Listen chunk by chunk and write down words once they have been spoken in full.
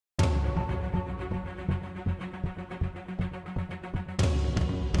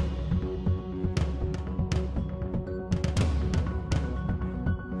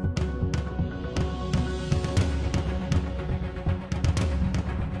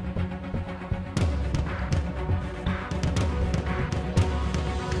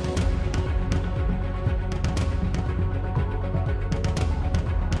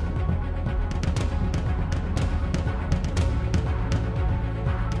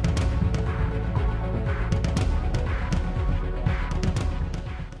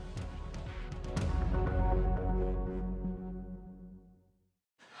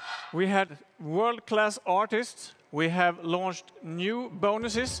We had world-class artists. We have launched new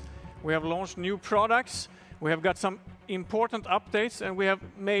bonuses. We have launched new products. We have got some important updates, and we have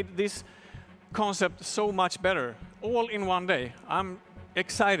made this concept so much better, all in one day. I'm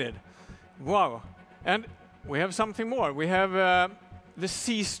excited. Wow. And we have something more. We have the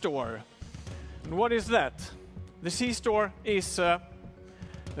C-Store. And what is that? The C-Store is a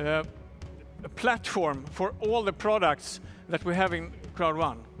platform for all the products that we have in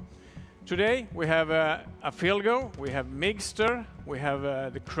CROWD1. Today we have Afilgo, we have Migster, we have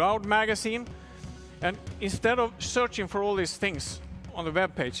the CROWD magazine, and instead of searching for all these things on the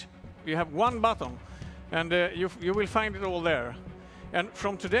web page, you have one button, and you will find it all there. And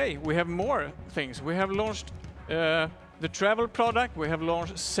from today we have more things. We have launched the travel product, we have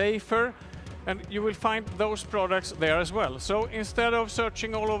launched Safer, and you will find those products there as well. So instead of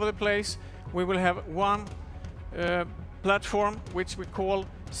searching all over the place, we will have one platform which we call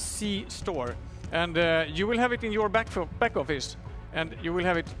C-Store. And you will have it in your back office, and you will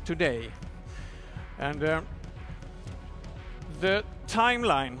have it today. And the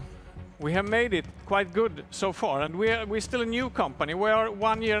timeline, we have made it quite good so far, and we're still a new company. We are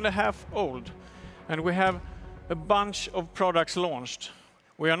 1.5 years old, and we have a bunch of products launched.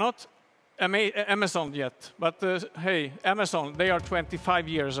 We are not Amazon yet, but hey, Amazon, they are 25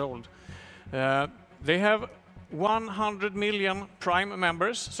 years old. They have 100 million Prime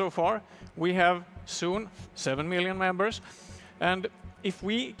members so far. We have soon 7 million members. And if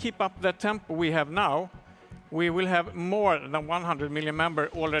we keep up the tempo we have now, we will have more than 100 million members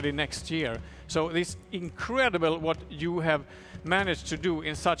already next year. So it's incredible what you have managed to do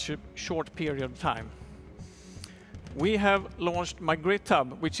in such a short period of time. We have launched My Grit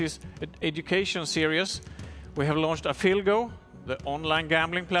Hub, which is an education series. We have launched Afilgo, the online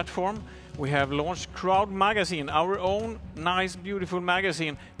gambling platform. We have launched CROWD magazine, our own nice, beautiful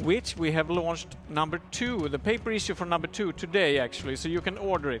magazine, which we have launched #2, the paper issue for #2 today, actually, so you can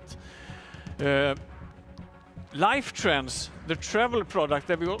order it. Life Trends, the travel product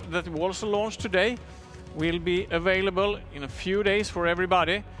that we also launched today, will be available in a few days for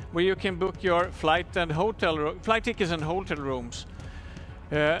everybody, where you can book your flight tickets and hotel rooms.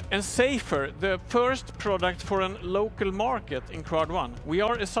 And Safer, the first product for a local market in CROWD1. We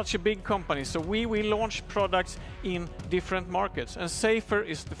are such a big company, so we will launch products in different markets. And Safer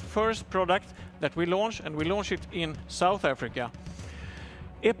is the first product that we launch, and we launch it in South Africa.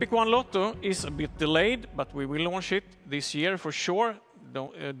 Epic One Lotto is a bit delayed, but we will launch it this year for sure.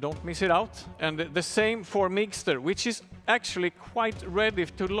 Don't miss it out. And the same for Migster, which is actually quite ready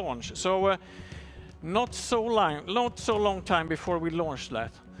to launch. So not so long time before we launch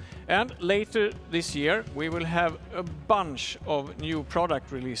that. And later this year, we will have a bunch of new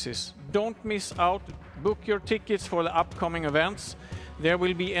product releases. Don't miss out. Book your tickets for the upcoming events. There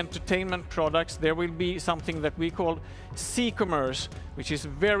will be entertainment products. There will be something that we call C-commerce, which is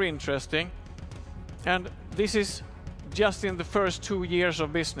very interesting. And this is just in the first 2 years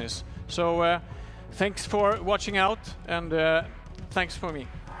of business. So thanks for watching out, and thanks for me.